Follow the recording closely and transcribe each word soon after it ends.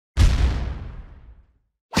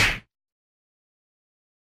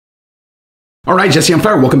All right, Jesse on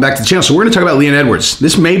Fire, welcome back to the channel. So we're going to talk about Leon Edwards.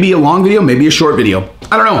 This may be a long video, maybe a short video.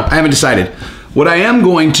 I don't know. I haven't decided. What I am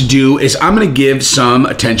going to do is I'm going to give some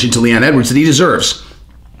attention to Leon Edwards that he deserves.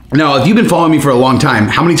 Now, if you've been following me for a long time,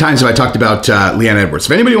 how many times have I talked about Leon Edwards?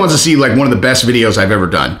 If anybody wants to see like one of the best videos I've ever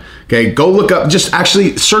done, okay, go look up, just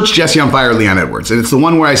actually search Jesse on Fire Leon Edwards. And it's the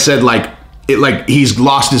one where I said like he's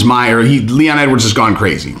lost his mind, or Leon Edwards has gone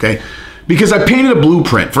crazy, okay? Because I painted a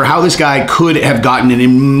blueprint for how this guy could have gotten an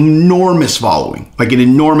enormous following, like an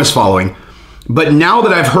enormous following. But now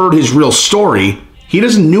that I've heard his real story, he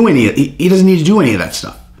doesn't he doesn't need to do any of that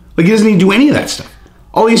stuff. Like, he doesn't need to do any of that stuff.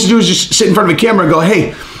 All he has to do is just sit in front of a camera and go,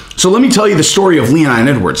 hey, so let me tell you the story of Leon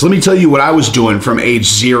Edwards. Let me tell you what I was doing from age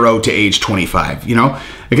 0 to age 25, you know?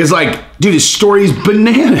 Because like, dude, his story is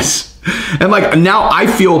bananas. And like, now I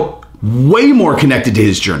feel way more connected to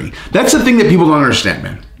his journey. That's the thing that people don't understand,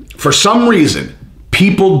 man. For some reason,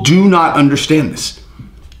 people do not understand this.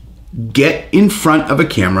 Get in front of a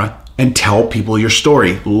camera and tell people your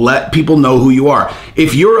story. Let people know who you are.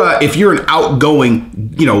 If you're an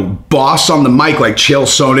outgoing, you know, boss on the mic like Chael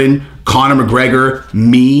Sonnen, Conor McGregor,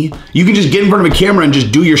 me, you can just get in front of a camera and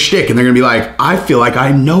just do your shtick, and they're gonna be like, I feel like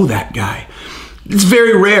I know that guy. It's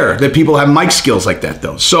very rare that people have mic skills like that,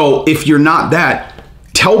 though. So if you're not that,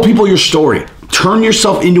 tell people your story. Turn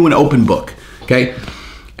yourself into an open book, okay?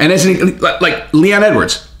 And as like Leon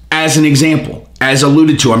Edwards, as an example, as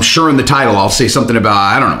alluded to, I'm sure in the title, I'll say something about,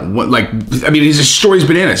 I don't know, what, like, I mean, his story's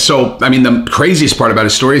bananas. So, I mean, the craziest part about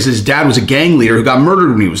his story is his dad was a gang leader who got murdered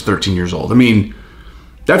when he was 13 years old. I mean,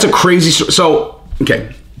 that's a crazy story. So,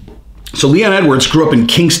 okay. So Leon Edwards grew up in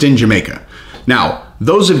Kingston, Jamaica. Now,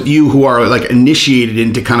 those of you who are like initiated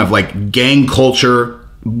into kind of like gang culture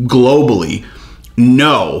globally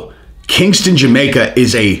know Kingston, Jamaica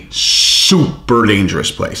is a super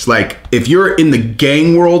dangerous place. Like, if you're in the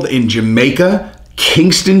gang world in Jamaica,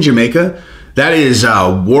 Kingston, Jamaica, that is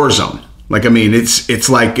a war zone. Like, I mean, it's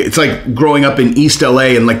like growing up in East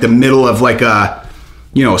LA in like the middle of like a,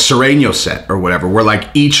 you know, a Sereno set or whatever, where like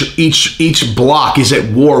each block is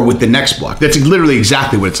at war with the next block. That's literally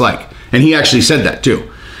exactly what it's like. And he actually said that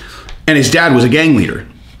too. And his dad was a gang leader,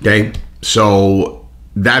 okay? So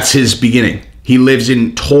that's his beginning. He lives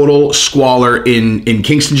in total squalor in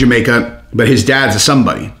Kingston, Jamaica, but his dad's a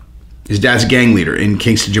somebody. His dad's a gang leader in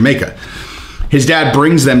Kingston, Jamaica. His dad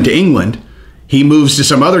brings them to England. He moves to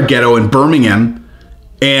some other ghetto in Birmingham.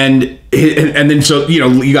 And then, so, you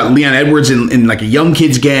know, you got Leon Edwards in like a young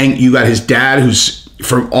kid's gang. You got his dad, who's,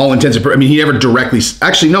 for all intents and purposes, I mean, he never directly,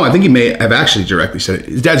 actually, no, I think he may have actually directly said it.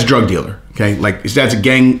 His dad's a drug dealer, okay? Like, his dad's a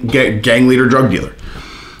gang leader, drug dealer.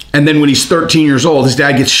 And then when he's 13 years old, his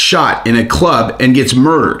dad gets shot in a club and gets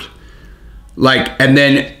murdered. Like, and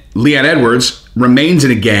then Leon Edwards remains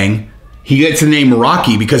in a gang. He gets the name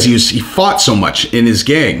Rocky because he fought so much in his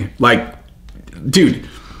gang. Like, dude,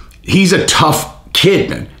 he's a tough kid,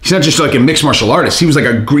 man. He's not just like a mixed martial artist. He was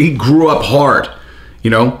like he grew up hard, you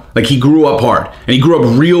know? Like, he grew up hard. And he grew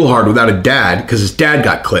up real hard without a dad because his dad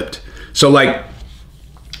got clipped. So, like,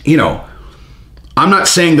 you know, I'm not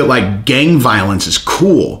saying that like gang violence is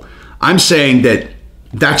cool. I'm saying that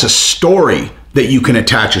that's a story that you can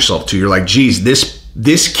attach yourself to. You're like, geez,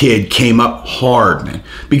 this kid came up hard, man.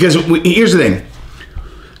 Because here's the thing.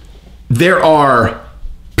 There are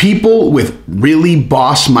people with really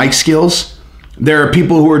boss mic skills. There are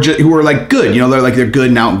people who are like good, you know, they're good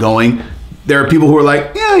and outgoing. There are people who are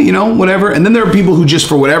like, yeah, you know, whatever. And then there are people who just,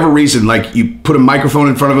 for whatever reason, like, you put a microphone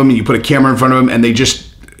in front of them and you put a camera in front of them and they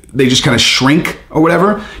just kind of shrink or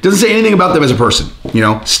whatever. It doesn't say anything about them as a person, you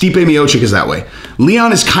know? Stipe Miocic is that way.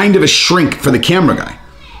 Leon is kind of a shrink for the camera guy.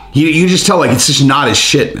 You just tell, like, it's just not his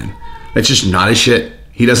shit, man. It's just not his shit.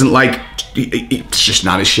 He doesn't like, it's just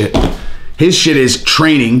not his shit. His shit is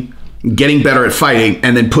training, getting better at fighting,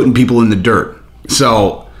 and then putting people in the dirt.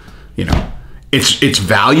 So, you know, it's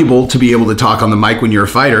valuable to be able to talk on the mic when you're a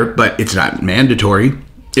fighter, but it's not mandatory.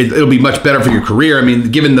 It'll be much better for your career. I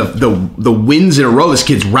mean, given the wins in a row this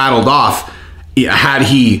kid's rattled off, had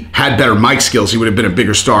he had better mic skills, he would have been a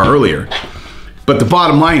bigger star earlier. But the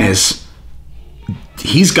bottom line is,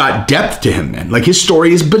 he's got depth to him, man. Like, his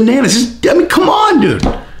story is bananas. I mean, come on, dude.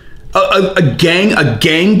 A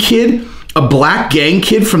gang kid, a black gang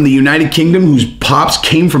kid from the United Kingdom whose pops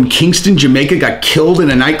came from Kingston, Jamaica, got killed in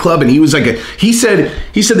a nightclub, and he was like he said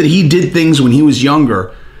that he did things when he was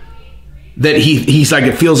younger that he's like,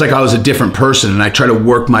 it feels like I was a different person, and I try to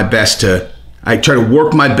work my best to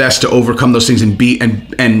overcome those things and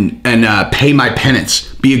pay my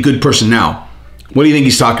penance, be a good person now. What do you think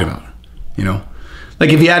he's talking about? You know,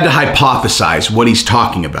 like, if you had to hypothesize what he's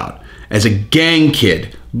talking about, as a gang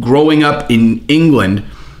kid growing up in England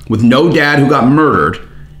with no dad who got murdered,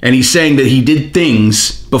 And he's saying that he did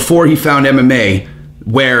things before he found MMA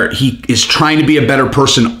where he is trying to be a better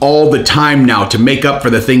person all the time now to make up for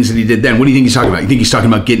the things that he did then. What do you think he's talking about? You think he's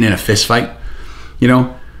talking about getting in a fist fight? You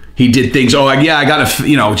know, he did things, oh, yeah, I got to,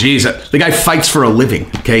 you know, geez, the guy fights for a living,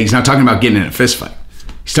 okay? He's not talking about getting in a fist fight.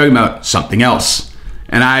 He's talking about something else.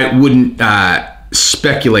 And I wouldn't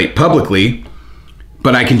speculate publicly,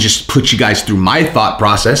 but I can just put you guys through my thought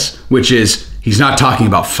process, which is he's not talking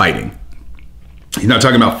about fighting. He's not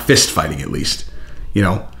talking about fist fighting, at least. You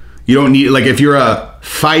know, you don't need, like, if you're a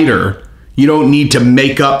fighter, you don't need to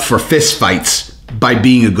make up for fist fights by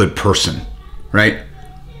being a good person, right?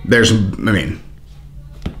 There's, I mean,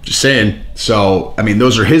 just saying. So, I mean,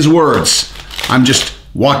 those are his words. I'm just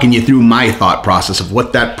walking you through my thought process of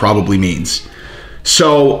what that probably means.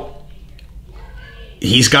 So,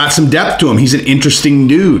 he's got some depth to him. He's an interesting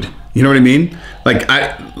dude. You know what I mean? Like,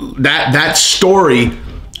 that story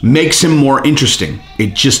makes him more interesting.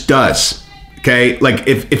 It just does. Okay? Like,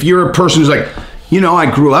 if you're a person who's like, you know, I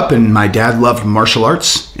grew up and my dad loved martial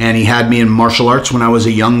arts and he had me in martial arts when I was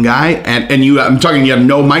a young guy. And you, I'm talking, you have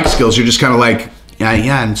no mic skills. You're just kind of like,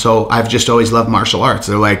 yeah. And so I've just always loved martial arts.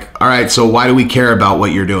 They're like, all right, so why do we care about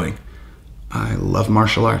what you're doing? I love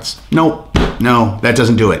martial arts. No, that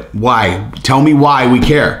doesn't do it. Why? Tell me why we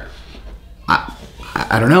care.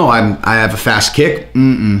 I don't know. I have a fast kick.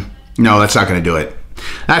 No, that's not going to do it.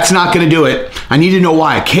 That's not going to do it. I need to know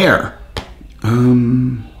why I care.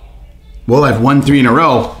 Well, I've won 3 in a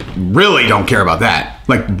row. Really don't care about that.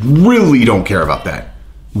 Like, really don't care about that.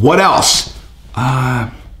 What else?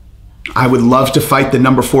 I would love to fight the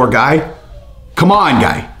number 4 guy. Come on,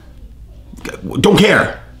 guy. Don't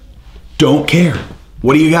care. Don't care.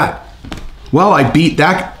 What do you got? Well, I beat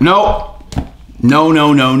that. No. There's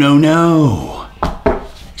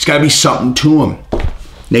got to be something to him.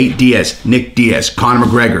 Nate Diaz, Nick Diaz, Conor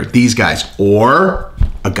McGregor, these guys. Or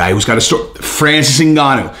a guy who's got a story. Francis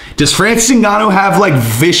Ngannou. Does Francis Ngannou have like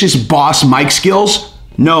vicious boss mic skills?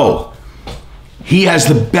 No. He has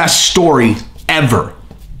the best story ever.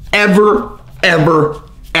 Ever.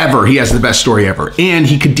 He has the best story ever. And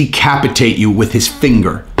he could decapitate you with his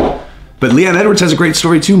finger. But Leon Edwards has a great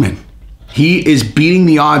story too, man. He is beating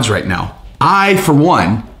the odds right now. I, for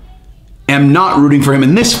one, am not rooting for him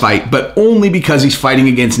in this fight, but only because he's fighting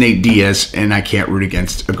against Nate Diaz, and I can't root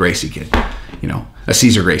against a Gracie kid, you know, a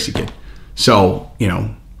Cesar Gracie kid. So, you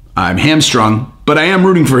know, I'm hamstrung, but I am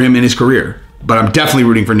rooting for him in his career. But I'm definitely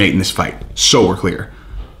rooting for Nate in this fight. So we're clear.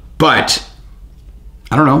 But,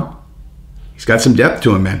 I don't know. He's got some depth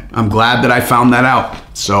to him, man. I'm glad that I found that out.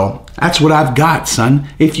 So, that's what I've got, son.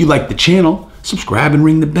 If you like the channel, subscribe and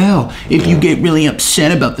ring the bell. If you get really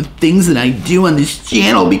upset about the things that I do on this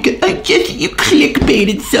channel because you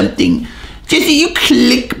clickbaited something.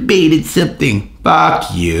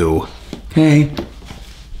 Fuck you. Okay?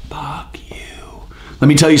 Fuck you. Let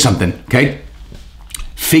me tell you something, okay?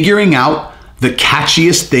 Figuring out the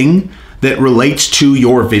catchiest thing that relates to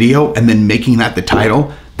your video and then making that the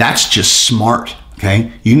title, that's just smart,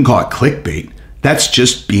 okay? You can call it clickbait. That's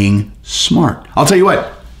just being smart. I'll tell you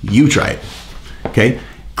what, you try it. Okay,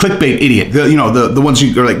 clickbait idiot. The ones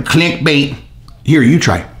who are like clickbait. Here, you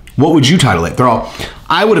try. What would you title it?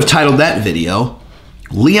 I would have titled that video,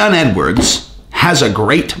 Leon Edwards has a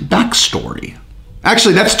great backstory.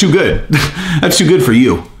 Actually, that's too good. That's too good for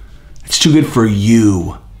you. It's too good for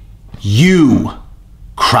you. You,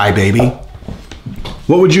 crybaby.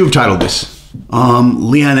 What would you have titled this?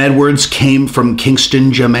 Leon Edwards came from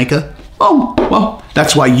Kingston, Jamaica. Oh, well,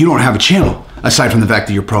 that's why you don't have a channel. Aside from the fact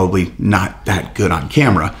that you're probably not that good on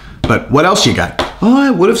camera. But what else you got? Oh,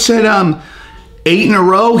 I would have said 8 in a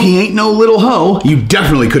row, he ain't no little hoe. You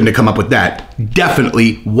definitely couldn't have come up with that.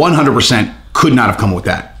 Definitely, 100% could not have come up with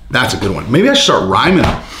that. That's a good one. Maybe I should start rhyming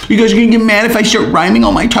them. You guys are going to get mad if I start rhyming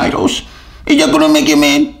all my titles? Is that going to make you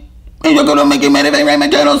mad? Is that going to make you mad if I rhyme my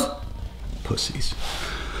titles? Pussies.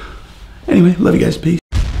 Anyway, love you guys. Peace.